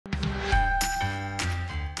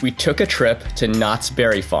We took a trip to Knott's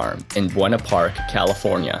Berry Farm in Buena Park,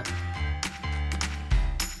 California.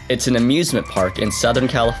 It's an amusement park in Southern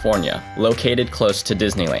California, located close to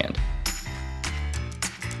Disneyland.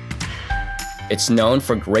 It's known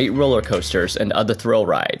for great roller coasters and other thrill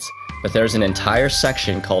rides, but there's an entire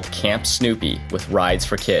section called Camp Snoopy with rides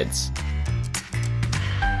for kids.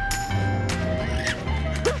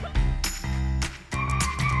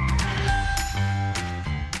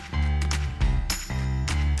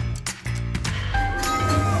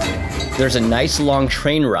 There's a nice long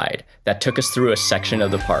train ride that took us through a section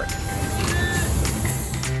of the park.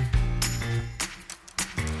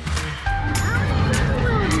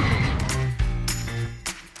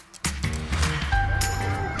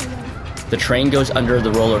 The train goes under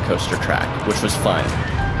the roller coaster track, which was fun.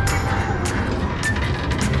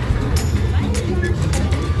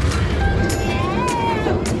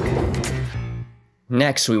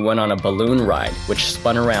 Next, we went on a balloon ride, which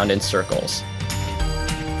spun around in circles.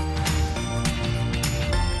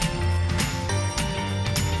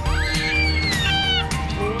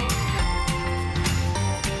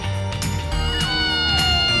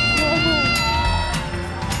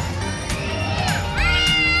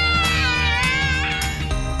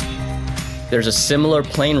 There's a similar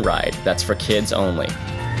plane ride that's for kids only.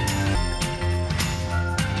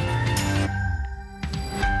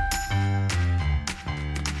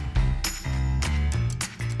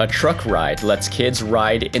 A truck ride lets kids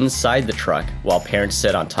ride inside the truck while parents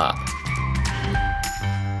sit on top.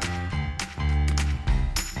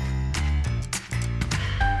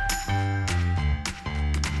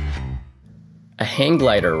 A hang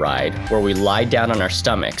glider ride where we lie down on our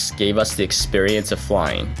stomachs gave us the experience of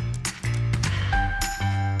flying.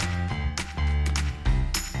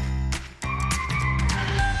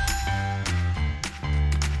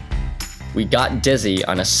 We got dizzy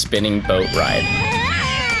on a spinning boat ride.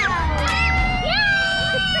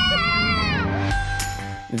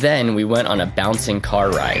 Then we went on a bouncing car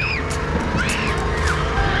ride.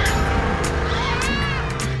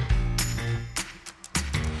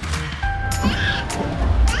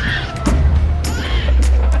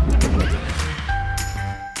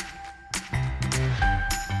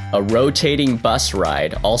 A rotating bus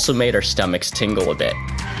ride also made our stomachs tingle a bit.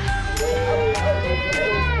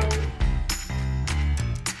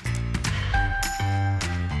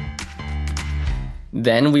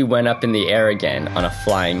 Then we went up in the air again on a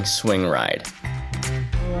flying swing ride.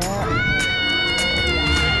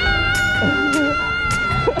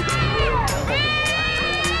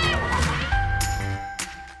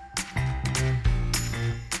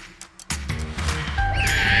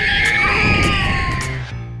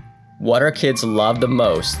 What our kids loved the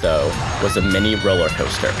most, though, was a mini roller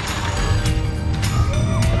coaster.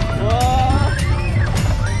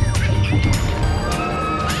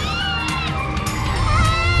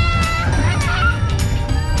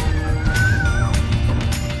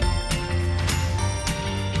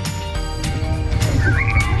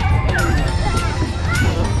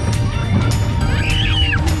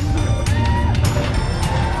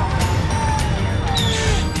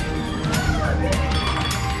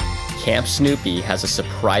 Camp Snoopy has a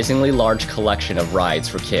surprisingly large collection of rides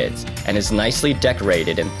for kids and is nicely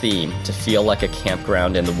decorated and themed to feel like a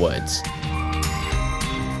campground in the woods.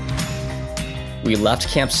 We left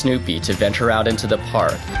Camp Snoopy to venture out into the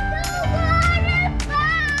park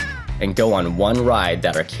and go on one ride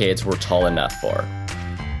that our kids were tall enough for.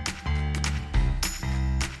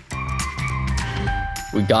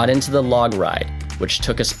 We got into the log ride, which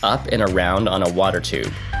took us up and around on a water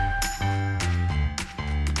tube.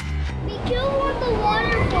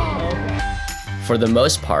 For the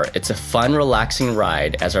most part, it's a fun, relaxing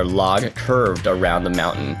ride as our log curved around the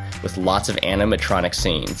mountain with lots of animatronic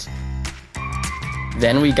scenes.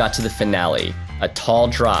 Then we got to the finale, a tall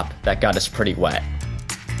drop that got us pretty wet.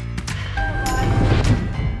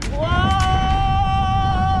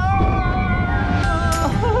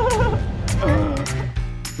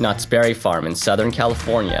 Knott's Berry Farm in Southern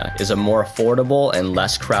California is a more affordable and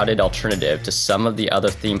less crowded alternative to some of the other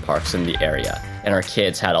theme parks in the area, and our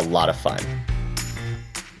kids had a lot of fun.